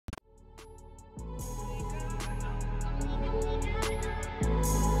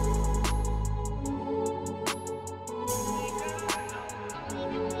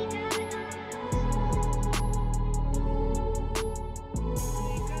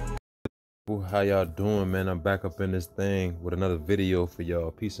How y'all doing, man? I'm back up in this thing with another video for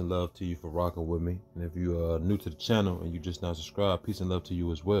y'all. Peace and love to you for rocking with me. And if you are new to the channel and you just now subscribed, peace and love to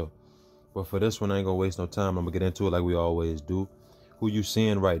you as well. But for this one, I ain't gonna waste no time. I'm gonna get into it like we always do. Who you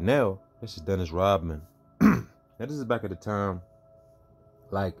seeing right now? This is Dennis Rodman. Now this is back at the time,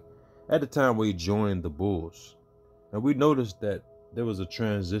 like at the time where he joined the Bulls. And we noticed that there was a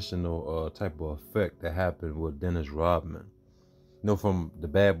transitional type of effect that happened with Dennis Rodman. You know, from the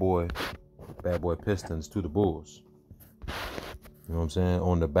bad boy Pistons to the Bulls. You know what I'm saying?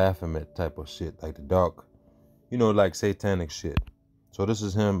 On the Baphomet type of shit, like the dark, like satanic shit. So this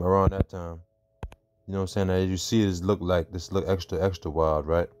is him around that time. You know what I'm saying? As you see, this look extra wild,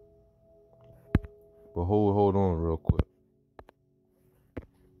 right? But hold on real quick.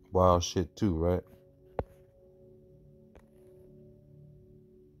 Wild shit too, right?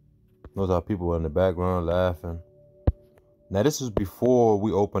 Those are people in the background laughing. Now, this was before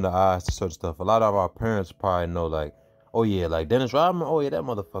we opened our eyes to such stuff. A lot of our parents probably know, like, oh, yeah, like Dennis Rodman, oh, yeah, that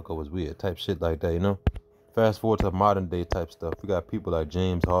motherfucker was weird, type shit like that, you know? Fast forward to modern day type stuff. We got people like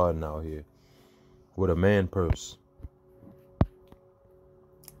James Harden out here with a man purse.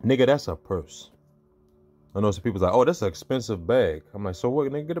 Nigga, that's a purse. I know some people's like, oh, that's an expensive bag. I'm like, so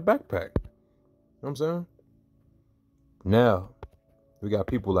what, nigga, get a backpack. You know what I'm saying? Now, we got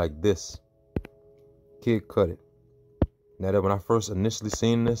people like this. Kid Cudi. Now that when I first initially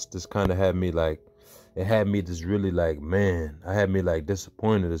seen this kind of had me like, it had me just really like, man, I had me like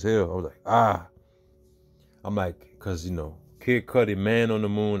disappointed as hell. I was like, I'm like, cause Kid Cudi, Man on the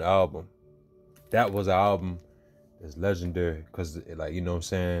Moon album, that was an album that's legendary. Cause like, you know what I'm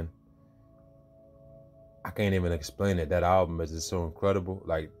saying? I can't even explain it. That album is just so incredible.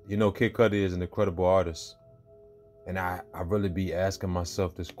 Like, Kid Cudi is an incredible artist. And I really be asking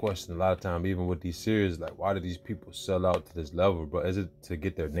myself this question a lot of time, even with these series, like, why do these people sell out to this level, bro? Is it to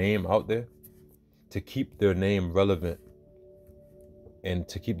get their name out there? To keep their name relevant and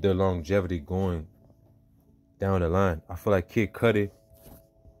to keep their longevity going down the line? I feel like Kid Cudi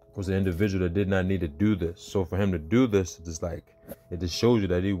was an individual that did not need to do this. So for him to do this, it's just like, it just shows you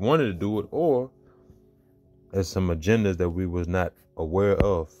that he wanted to do it, or there's some agendas that we was not aware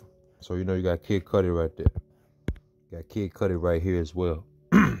of. So, you got Kid Cudi right there. Got Kid Cudi right here as well.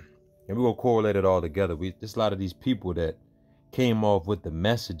 And we're going to correlate it all together. There's a lot of these people that came off with the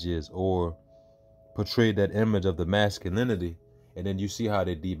messages or portrayed that image of the masculinity. And then you see how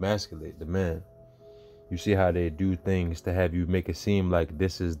they demasculate the man. You see how they do things to have you make it seem like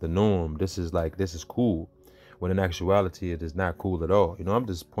this is the norm. This is cool. When in actuality, it is not cool at all. I'm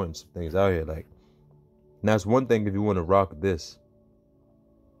just pointing some things out here. Like, now it's one thing if you want to rock this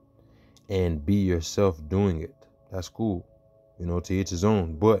and be yourself doing it. That's cool, to each his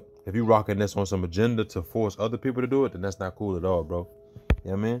own. But if you rocking this on some agenda to force other people to do it, then that's not cool at all, bro.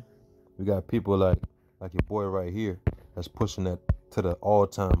 You know what I mean? We got people like your boy right here that's pushing that to the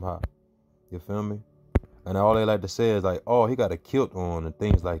all-time high. You feel me? And all they like to say is like, oh, he got a kilt on and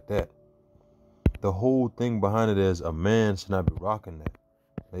things like that. The whole thing behind it is a man should not be rocking that.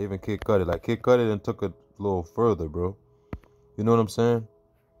 They even Kid Cudi. Like, Kid Cudi then took it a little further, bro. You know what I'm saying?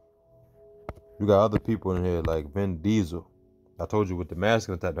 You got other people in here like Vin Diesel. I told you with the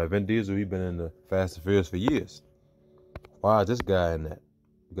masculine type. Now, Vin Diesel, he been in the Fast and Furious for years. Why is this guy in that?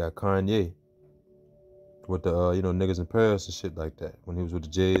 You got Kanye with the, niggas in Paris and shit like that. When he was with the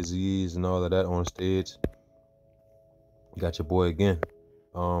Jay-Z's and all of that on stage. You got your boy again.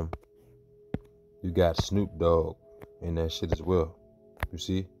 You got Snoop Dogg in that shit as well. You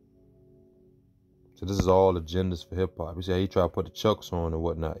see? So this is all agendas for hip-hop. You see how he try to put the chucks on and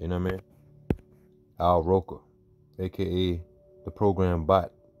whatnot. You know what I mean? Al Roker, a.k.a. the program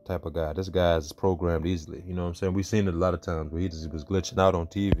bot type of guy. This guy is programmed easily. You know what I'm saying? We've seen it a lot of times where he just was glitching out on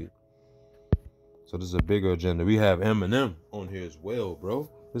TV. So this is a bigger agenda. We have Eminem on here as well,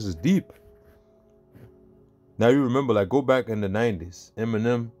 bro. This is deep. Now you remember, like, go back in the 90s.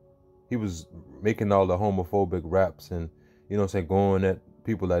 Eminem, he was making all the homophobic raps and, going at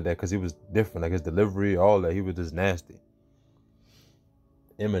people like that because he was different. Like his delivery, all that. He was just nasty.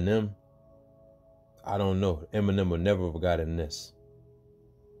 Eminem, I don't know. Eminem would never have gotten this.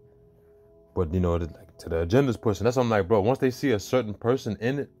 But, like, to the agenda's pushing. That's what I'm like, bro. Once they see a certain person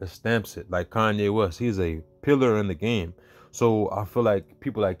in it, it stamps it. Like Kanye West. He's a pillar in the game. So I feel like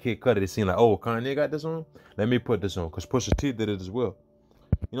people like Kid Cudi, they seem like, oh, Kanye got this on? Let me put this on. Because Pusha T did it as well.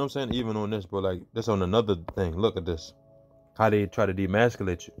 You know what I'm saying? Even on this, bro. Like, this on another thing. Look at this. How they try to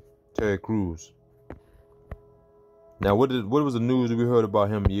demasculate you. Terry Crews. Now, what was the news that we heard about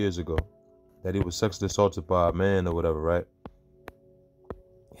him years ago? That he was sexually assaulted by a man or whatever, right?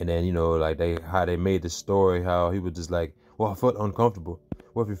 And then, like how they made the story, how he was just like, Well, I felt uncomfortable.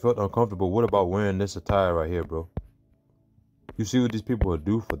 Well, if you felt uncomfortable, what about wearing this attire right here, bro? You see what these people will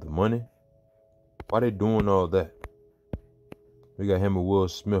do for the money? Why they doing all that? We got him and Will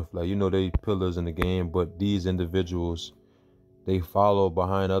Smith. Like, you know, they pillars in the game, but these individuals, they follow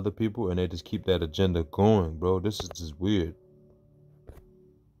behind other people and they just keep that agenda going, bro. This is just weird.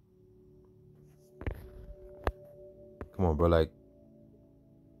 Come on, bro. Like,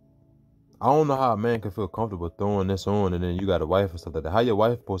 I don't know how a man can feel comfortable throwing this on and then you got a wife and stuff like that. How your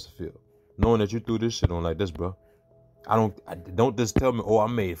wife supposed to feel? Knowing that you threw this shit on like this, bro. Don't just tell me, oh, I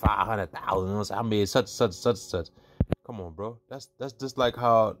made 500,000. I made such. Come on, bro. That's just like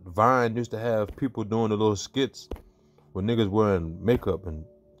how Vine used to have people doing the little skits with niggas wearing makeup and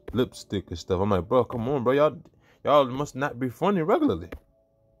lipstick and stuff. I'm like, bro, come on, bro. Y'all must not be funny regularly.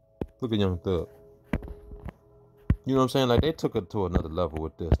 Look at Young Thug. You know what I'm saying? Like, they took it to another level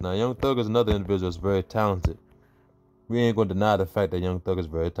with this. Now, Young Thug is another individual that's very talented. We ain't gonna deny the fact that Young Thug is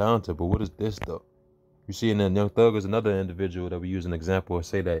very talented, but what is this though? You see, and then Young Thug is another individual that we use an example and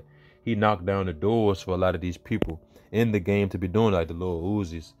say that he knocked down the doors for a lot of these people in the game to be doing, like the Lil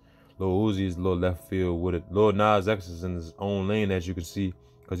Uzis. Lil Uzi's little left field with it. Lil Nas X is in his own lane, as you can see,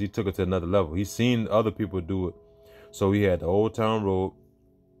 because he took it to another level. He's seen other people do it. So he had the Old Town Road,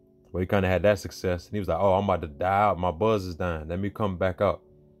 where he kind of had that success. And he was like, oh, I'm about to die out. My buzz is dying. Let me come back out.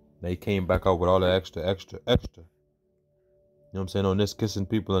 Now he came back out with all the extra. You know what I'm saying? On this, kissing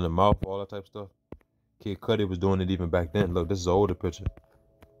people in the mouth, all that type of stuff. Kid Cudi was doing it even back then. Look, this is an older picture.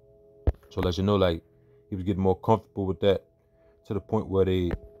 So let you know, like, he was getting more comfortable with that to the point where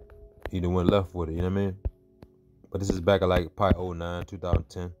they either went left with it, you know what I mean? But this is back at like probably 09,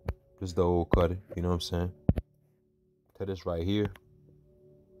 2010. This is the old Cudi, you know what I'm saying? To this right here.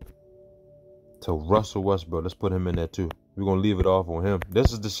 To Russell Westbrook. Let's put him in there too. We're going to leave it off on him.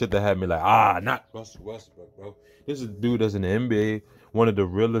 This is the shit that had me like, not Russell Westbrook, bro. This is a dude that's in the NBA, one of the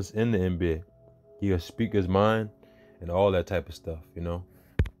realest in the NBA. He'll speak his mind and all that type of stuff, you know?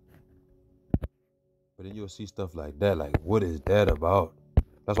 But then you'll see stuff like that. Like, what is that about?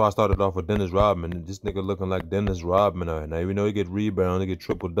 That's why I started off with Dennis Rodman. This nigga looking like Dennis Rodman right now. Even though he get rebounds, he get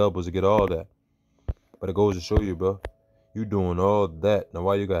triple doubles, he get all that. But it goes to show you, bro. You doing all that. Now,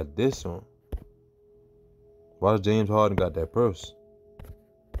 why you got this on? Why does James Harden got that purse?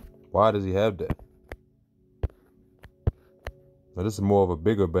 Why does he have that? Now, this is more of a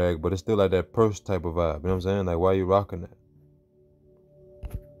bigger bag, but it's still like that purse type of vibe. You know what I'm saying? Like, why are you rocking that?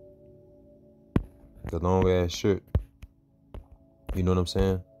 The long ass shirt. You know what I'm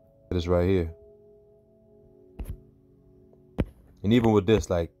saying? It is right here. And even with this,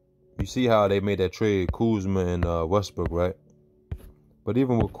 like, you see how they made that trade, Kuzma and Westbrook, right? But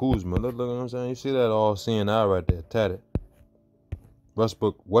even with Kuzma, look, you know what I'm saying? You see that all seeing eye right there, tatted.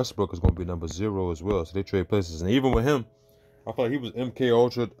 Westbrook is going to be number 0 as well. So they trade places. And even with him, I feel like he was MK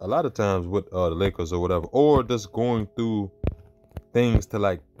Ultra a lot of times with the Lakers or whatever. Or just going through things to,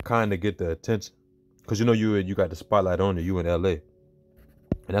 like, kind of get the attention. Because, you know, you got the spotlight on you in L.A.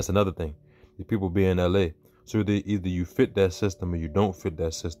 And that's another thing. The people be in L.A. So either you fit that system or you don't fit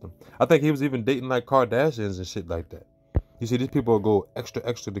that system. I think he was even dating, like, Kardashians and shit like that. You see, these people go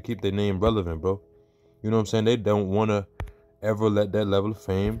extra to keep their name relevant, bro. You know what I'm saying? They don't want to ever let that level of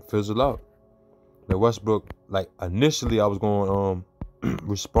fame fizzle out. Like Westbrook, like, initially I was going to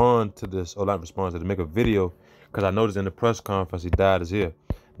respond to this, or not respond to this, make a video, because I noticed in the press conference he dyed his hair.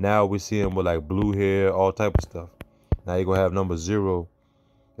 Now we see him with, like, blue hair, all type of stuff. Now you're going to have number 0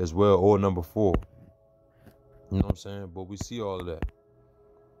 as well, or number 4. You know what I'm saying? But we see all of that.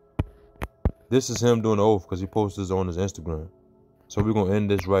 This is him doing the oath because he posted this on his Instagram. So we're going to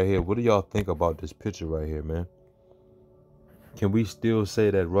end this right here. What do y'all think about this picture right here, man? Can we still say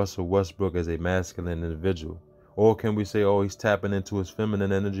that Russell Westbrook is a masculine individual? Or can we say, oh, he's tapping into his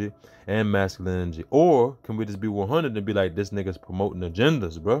feminine energy and masculine energy? Or can we just be 100 and be like, this nigga's promoting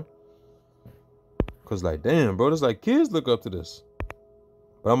agendas, bro? Because, like, damn, bro, it's like kids look up to this.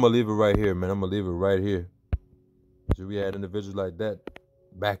 But I'm going to leave it right here, man. I'm going to leave it right here. So we had individuals like that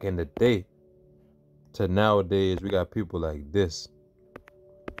back in the day. To nowadays, we got people like this.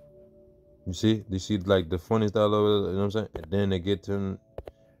 You see? You see, like, the funny style of it, you know what I'm saying? And then they get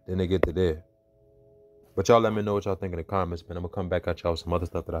to there. But y'all let me know what y'all think in the comments, man. I'm going to come back at y'all with some other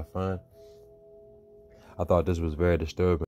stuff that I find. I thought this was very disturbing.